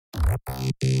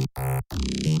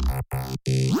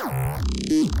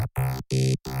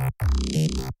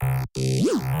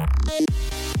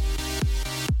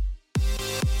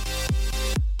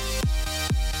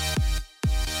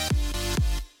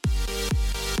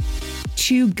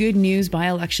Two good news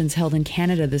by-elections held in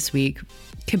Canada this week.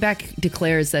 Quebec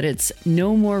declares that it's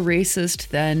no more racist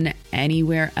than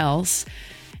anywhere else.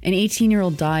 An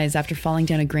 18-year-old dies after falling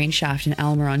down a grain shaft in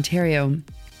Aylmer, Ontario.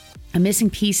 A missing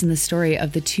piece in the story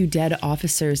of the two dead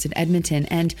officers in Edmonton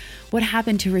and what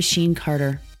happened to Rasheen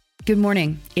Carter. Good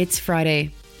morning. It's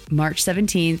Friday, March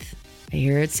 17th.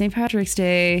 Here it's St. Patrick's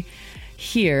Day.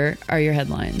 Here are your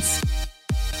headlines.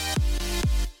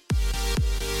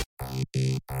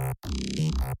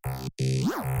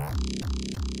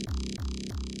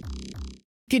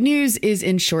 Good news is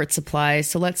in short supply,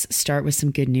 so let's start with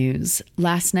some good news.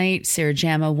 Last night, Sarah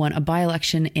Jama won a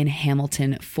by-election in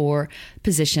Hamilton for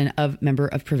position of Member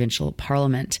of Provincial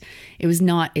Parliament. It was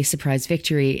not a surprise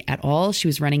victory at all. She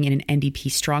was running in an NDP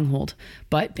stronghold.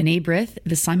 But B'nai B'rith,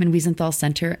 the Simon Wiesenthal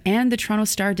Centre, and the Toronto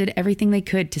Star did everything they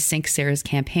could to sink Sarah's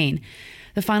campaign.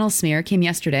 The final smear came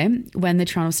yesterday when the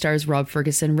Toronto Star's Rob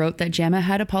Ferguson wrote that Jama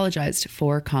had apologized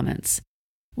for comments.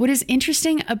 What is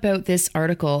interesting about this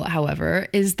article, however,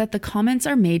 is that the comments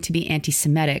are made to be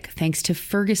anti-Semitic thanks to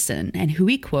Ferguson and who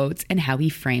he quotes and how he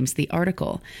frames the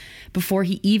article, before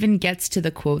he even gets to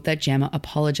the quote that Jama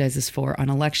apologizes for on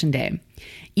Election Day.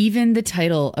 Even the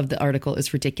title of the article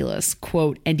is ridiculous.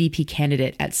 Quote, NDP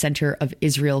candidate at center of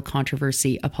Israel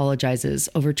controversy apologizes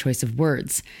over choice of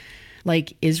words.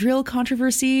 Like Israel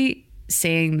controversy,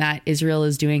 saying that Israel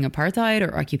is doing apartheid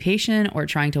or occupation or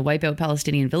trying to wipe out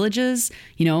Palestinian villages,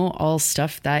 all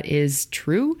stuff that is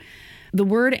true. The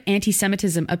word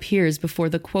anti-Semitism appears before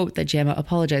the quote that Jama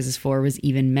apologizes for was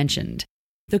even mentioned.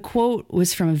 The quote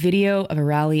was from a video of a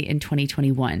rally in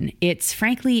 2021. It's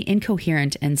frankly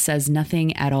incoherent and says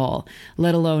nothing at all,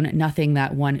 let alone nothing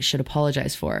that one should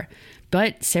apologize for.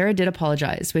 But Sarah did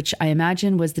apologize, which I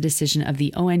imagine was the decision of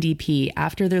the ONDP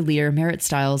after their leader, Merritt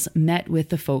Stiles, met with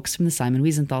the folks from the Simon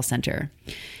Wiesenthal Centre.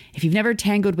 If you've never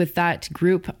tangoed with that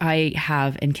group, I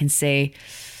have and can say,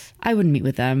 I wouldn't meet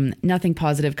with them. Nothing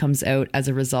positive comes out as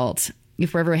a result.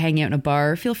 If we're ever hanging out in a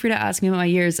bar, feel free to ask me about my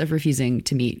years of refusing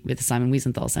to meet with the Simon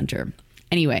Wiesenthal Centre.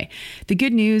 Anyway, the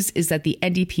good news is that the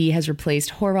NDP has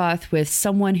replaced Horwath with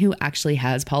someone who actually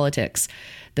has politics.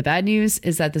 The bad news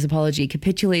is that this apology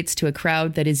capitulates to a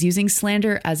crowd that is using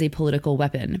slander as a political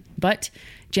weapon. But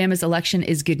Jama's election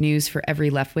is good news for every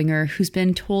left-winger who's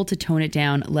been told to tone it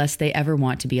down lest they ever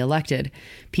want to be elected.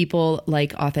 People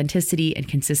like authenticity and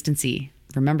consistency.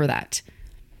 Remember that.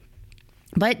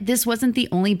 But this wasn't the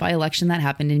only by-election that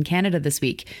happened in Canada this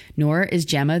week, nor is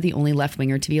Jama the only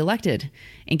left-winger to be elected.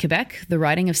 In Quebec, the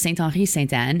riding of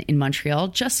Saint-Henri-Sainte-Anne in Montreal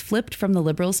just flipped from the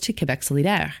Liberals to Quebec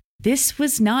Solidaire. This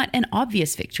was not an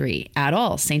obvious victory at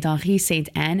all.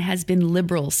 Saint-Henri-Sainte-Anne has been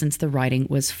Liberal since the riding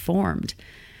was formed.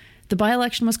 The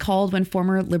by-election was called when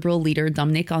former Liberal leader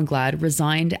Dominique Anglade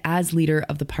resigned as leader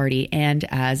of the party and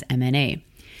as MNA.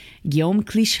 Guillaume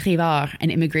Clich-Rivard,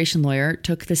 an immigration lawyer,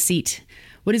 took the seat.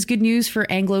 What is good news for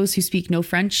Anglos who speak no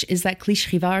French is that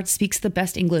Clich-Rivard speaks the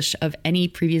best English of any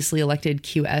previously elected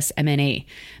QS MNA,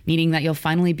 meaning that you'll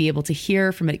finally be able to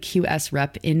hear from a QS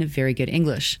rep in very good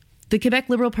English. The Quebec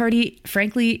Liberal Party,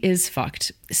 frankly, is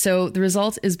fucked. So the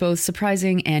result is both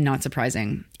surprising and not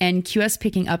surprising. And QS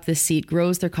picking up this seat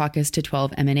grows their caucus to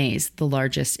 12 MNAs, the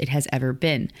largest it has ever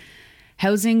been.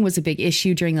 Housing was a big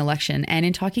issue during the election, and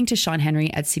in talking to Sean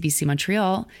Henry at CBC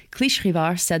Montreal,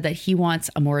 Clich-Rivard said that he wants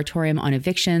a moratorium on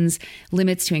evictions,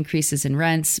 limits to increases in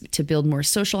rents, to build more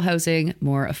social housing,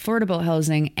 more affordable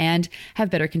housing, and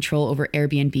have better control over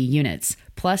Airbnb units.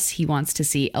 Plus, he wants to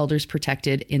see elders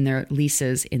protected in their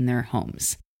leases in their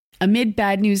homes. Amid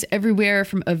bad news everywhere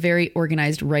from a very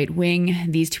organized right wing,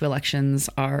 these two elections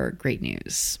are great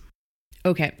news.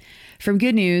 Okay, from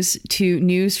good news to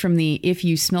news from the if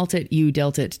you smelt it, you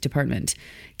dealt it department.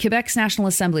 Quebec's National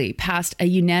Assembly passed a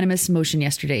unanimous motion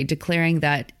yesterday declaring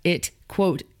that it,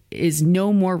 quote, is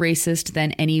no more racist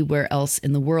than anywhere else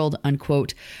in the world,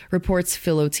 unquote, reports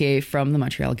Phil Autier from the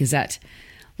Montreal Gazette.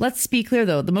 Let's be clear,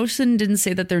 though, the motion didn't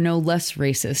say that they're no less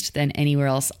racist than anywhere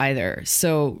else either.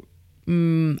 So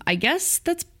I guess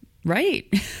that's right.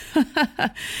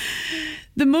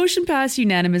 The motion passed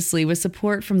unanimously with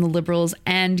support from the Liberals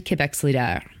and Quebec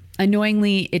Solidaire.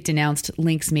 Annoyingly, it denounced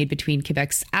links made between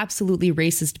Quebec's absolutely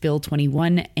racist Bill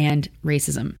 21 and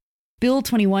racism. Bill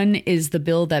 21 is the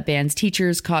bill that bans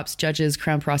teachers, cops, judges,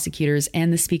 crown prosecutors,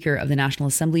 and the Speaker of the National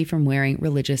Assembly from wearing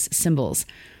religious symbols.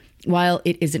 While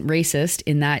it isn't racist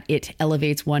in that it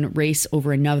elevates one race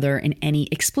over another in any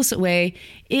explicit way,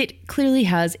 it clearly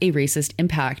has a racist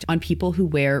impact on people who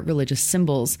wear religious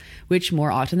symbols, which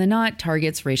more often than not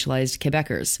targets racialized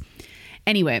Quebecers.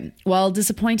 Anyway, while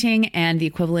disappointing and the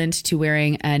equivalent to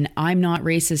wearing an "I'm not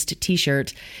racist"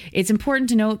 t-shirt, it's important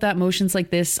to note that motions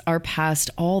like this are passed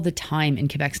all the time in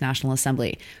Quebec's National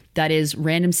Assembly. That is,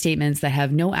 random statements that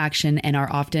have no action and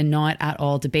are often not at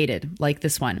all debated, like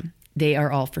this one. They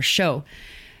are all for show.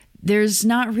 There's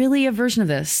not really a version of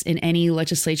this in any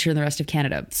legislature in the rest of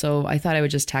Canada, so I thought I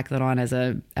would just tack that on as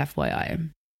a FYI.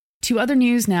 To other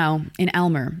news now, in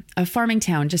Aylmer, a farming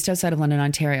town just outside of London,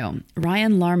 Ontario,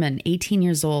 Ryan Larman, 18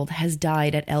 years old, has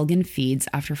died at Elgin Feeds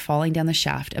after falling down the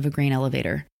shaft of a grain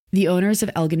elevator. The owners of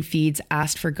Elgin Feeds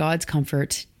asked for God's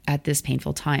comfort at this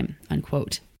painful time,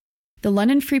 unquote. The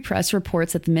London Free Press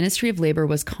reports that the Ministry of Labour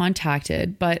was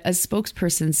contacted, but a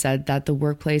spokesperson said that the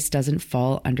workplace doesn't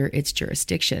fall under its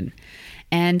jurisdiction.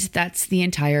 And that's the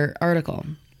entire article.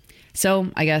 So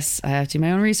I guess I have to do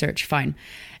my own research. Fine.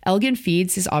 Elgin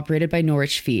Feeds is operated by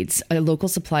Norwich Feeds, a local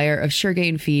supplier of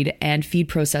sugarcane feed and feed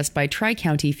processed by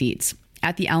Tri-County Feeds.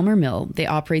 At the Aylmer Mill, they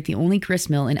operate the only grist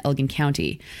mill in Elgin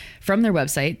County. From their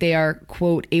website, they are,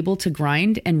 quote, able to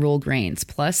grind and roll grains,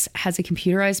 plus has a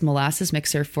computerized molasses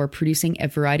mixer for producing a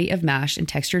variety of mashed and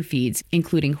textured feeds,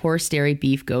 including horse, dairy,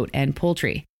 beef, goat, and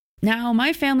poultry. Now,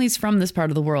 my family's from this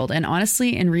part of the world, and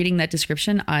honestly, in reading that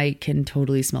description, I can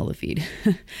totally smell the feed.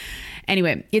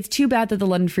 Anyway, it's too bad that the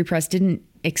London Free Press didn't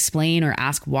explain or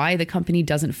ask why the company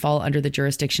doesn't fall under the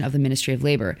jurisdiction of the Ministry of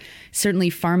Labour. Certainly,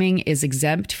 farming is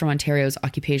exempt from Ontario's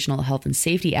Occupational Health and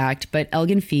Safety Act, but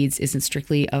Elgin Feeds isn't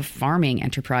strictly a farming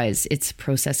enterprise, it's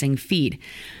processing feed.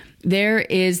 There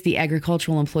is the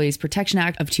Agricultural Employees Protection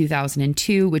Act of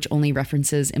 2002, which only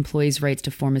references employees' rights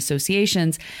to form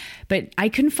associations. But I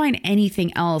couldn't find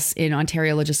anything else in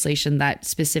Ontario legislation that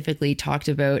specifically talked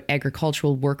about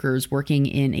agricultural workers working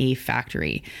in a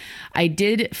factory. I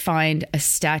did find a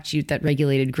statute that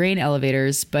regulated grain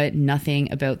elevators, but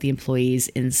nothing about the employees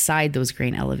inside those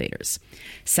grain elevators.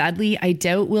 Sadly, I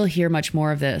doubt we'll hear much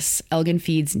more of this. Elgin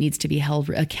Feeds needs to be held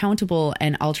accountable,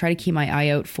 and I'll try to keep my eye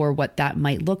out for what that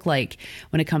might look like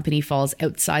when a company falls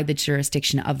outside the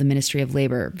jurisdiction of the Ministry of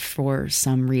Labour for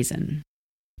some reason.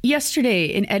 Yesterday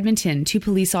in Edmonton, 2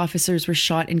 police officers were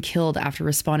shot and killed after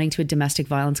responding to a domestic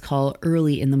violence call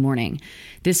early in the morning.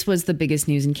 This was the biggest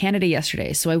news in Canada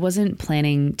yesterday, so I wasn't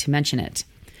planning to mention it.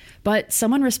 But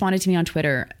someone responded to me on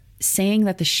Twitter saying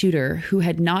that the shooter, who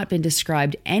had not been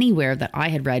described anywhere that I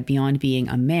had read beyond being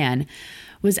a man,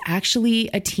 was actually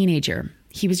a teenager.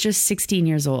 He was just 16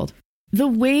 years old. The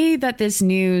way that this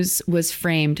news was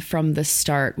framed from the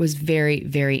start was very,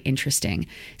 very interesting.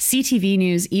 CTV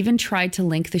News even tried to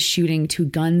link the shooting to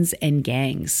guns and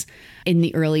gangs in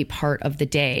the early part of the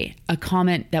day, a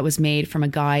comment that was made from a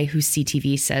guy who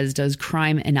CTV says does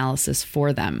crime analysis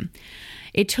for them.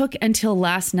 It took until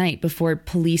last night before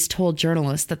police told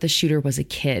journalists that the shooter was a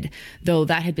kid, though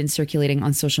that had been circulating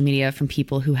on social media from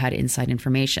people who had inside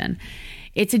information.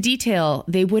 It's a detail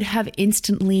they would have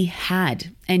instantly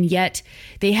had, and yet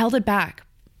they held it back,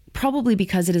 probably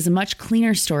because it is a much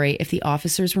cleaner story if the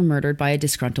officers were murdered by a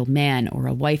disgruntled man or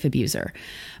a wife abuser.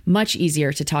 Much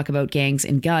easier to talk about gangs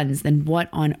and guns than what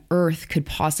on earth could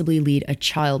possibly lead a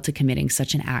child to committing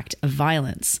such an act of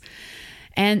violence.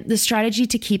 And the strategy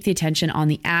to keep the attention on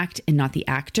the act and not the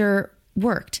actor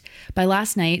worked. By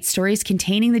last night, stories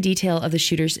containing the detail of the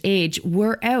shooter's age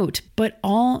were out, but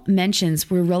all mentions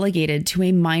were relegated to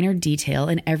a minor detail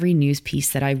in every news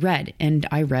piece that I read, and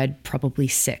I read probably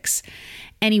 6.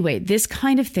 Anyway, this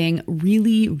kind of thing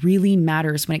really, really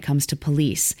matters when it comes to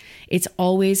police. It's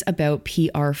always about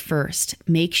PR first.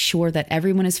 Make sure that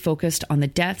everyone is focused on the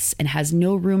deaths and has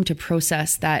no room to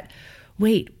process that,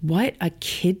 wait, what? A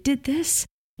kid did this?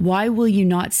 Why will you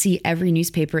not see every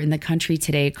newspaper in the country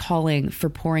today calling for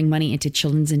pouring money into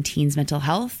children's and teens' mental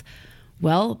health?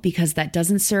 Well, because that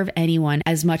doesn't serve anyone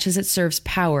as much as it serves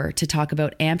power to talk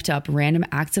about amped up random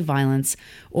acts of violence,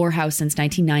 or how since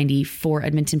 1990, 4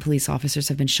 Edmonton police officers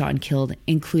have been shot and killed,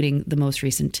 including the most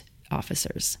recent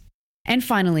officers. And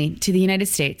finally, to the United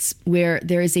States, where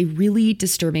there is a really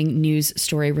disturbing news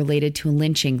story related to a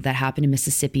lynching that happened in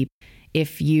Mississippi.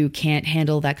 If you can't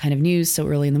handle that kind of news so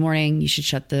early in the morning, you should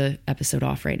shut the episode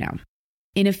off right now.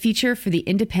 In a feature for The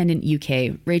Independent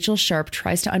UK, Rachel Sharp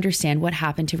tries to understand what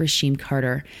happened to Rasheem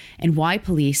Carter and why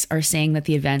police are saying that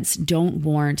the events don't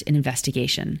warrant an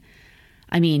investigation.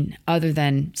 I mean, other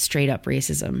than straight up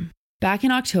racism. Back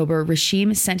in October,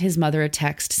 Rasheem sent his mother a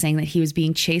text saying that he was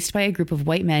being chased by a group of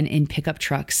white men in pickup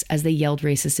trucks as they yelled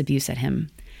racist abuse at him.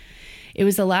 It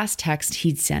was the last text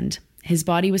he'd send. His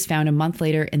body was found a month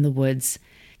later in the woods.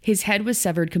 His head was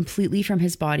severed completely from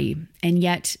his body, and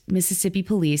yet Mississippi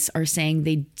police are saying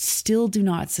they still do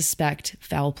not suspect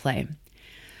foul play.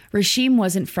 Rasheem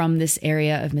wasn't from this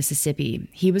area of Mississippi.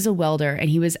 He was a welder, and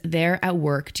he was there at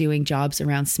work doing jobs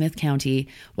around Smith County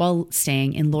while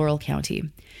staying in Laurel County.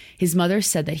 His mother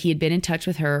said that he had been in touch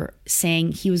with her,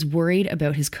 saying he was worried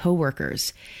about his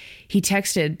coworkers. He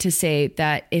texted to say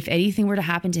that if anything were to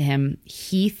happen to him,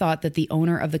 he thought that the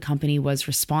owner of the company was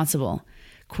responsible.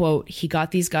 Quote, "He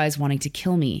got these guys wanting to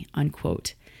kill me,"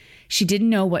 unquote. She didn't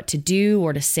know what to do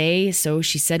or to say, so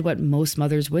she said what most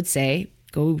mothers would say: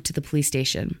 go to the police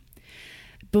station.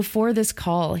 Before this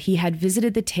call, he had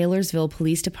visited the Taylorsville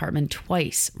Police Department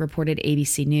twice, reported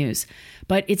ABC News.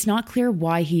 But it's not clear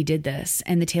why he did this,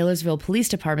 and the Taylorsville Police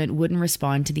Department wouldn't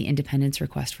respond to the Independent's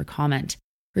request for comment.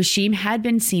 Rasheem had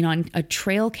been seen on a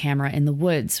trail camera in the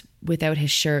woods without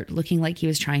his shirt, looking like he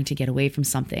was trying to get away from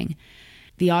something.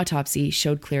 The autopsy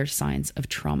showed clear signs of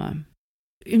trauma.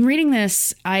 In reading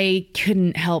this, I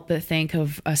couldn't help but think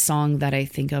of a song that I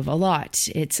think of a lot.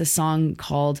 It's a song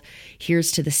called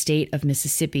 "Here's to the State of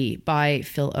Mississippi" by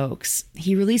Phil Ochs.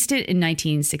 He released it in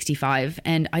 1965,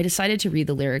 and I decided to read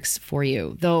the lyrics for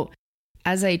you. Though,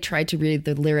 as I tried to read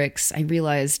the lyrics, I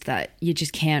realized that you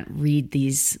just can't read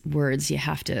these words. You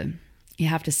have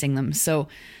to sing them. So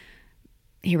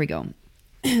here we go.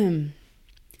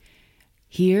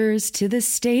 Here's to the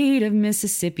state of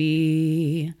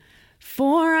Mississippi,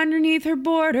 for underneath her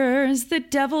borders the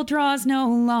devil draws no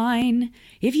line.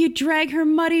 If you drag her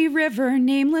muddy river,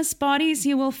 nameless bodies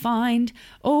you will find.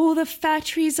 Oh, the fat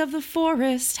trees of the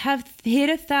forest have hid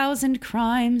 1,000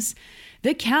 crimes.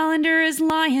 The calendar is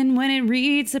lying when it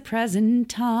reads the present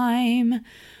time.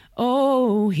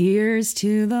 Oh, here's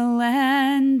to the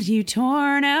land you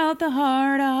torn out the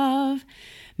heart of.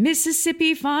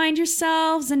 Mississippi, find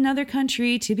yourselves another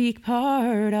country to be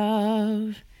part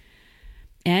of.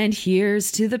 And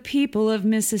here's to the people of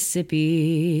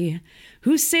Mississippi,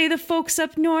 who say the folks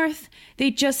up north, they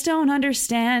just don't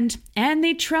understand, and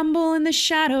they tremble in the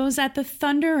shadows at the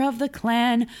thunder of the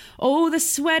Klan. Oh, the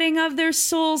sweating of their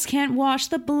souls can't wash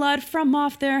the blood from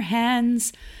off their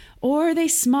hands, or they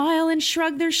smile and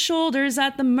shrug their shoulders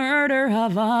at the murder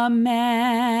of a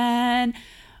man.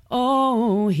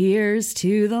 Oh, here's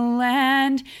to the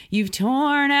land you've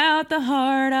torn out the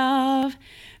heart of.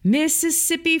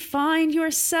 Mississippi, find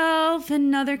yourself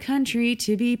another country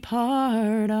to be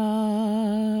part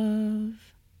of.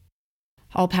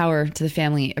 All power to the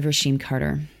family of Rasheem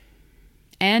Carter.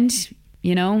 And,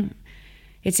 you know,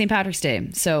 it's St. Patrick's Day,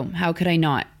 so how could I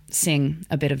not sing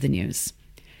a bit of the news?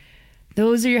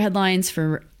 Those are your headlines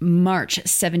for March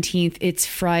 17th. It's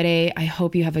Friday. I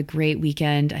hope you have a great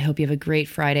weekend. I hope you have a great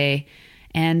Friday.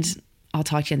 And I'll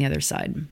talk to you on the other side.